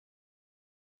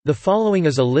The following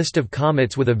is a list of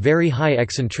comets with a very high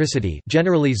eccentricity,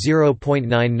 generally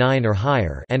 0.99 or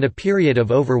higher, and a period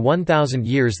of over 1,000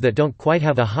 years that don't quite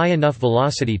have a high enough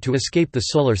velocity to escape the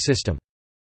Solar System.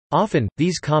 Often,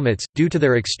 these comets, due to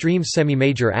their extreme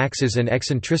semi-major axes and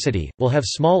eccentricity, will have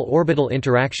small orbital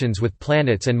interactions with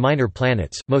planets and minor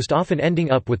planets, most often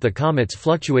ending up with the comets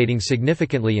fluctuating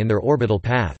significantly in their orbital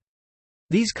path.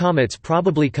 These comets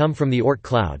probably come from the Oort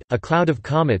cloud, a cloud of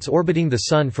comets orbiting the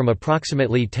Sun from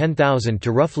approximately 10,000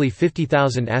 to roughly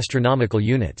 50,000 astronomical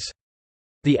units.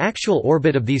 The actual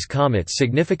orbit of these comets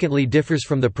significantly differs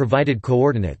from the provided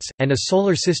coordinates, and a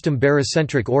Solar System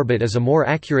barycentric orbit is a more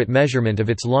accurate measurement of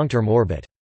its long-term orbit.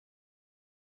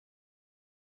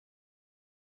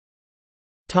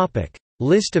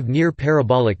 List of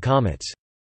near-parabolic comets.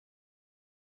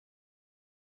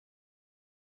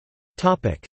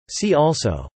 See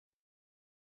also: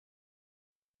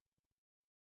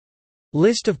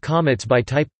 List of comets by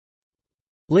type,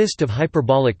 List of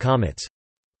hyperbolic comets,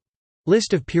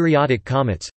 List of periodic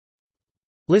comets,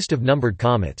 List of numbered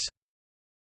comets.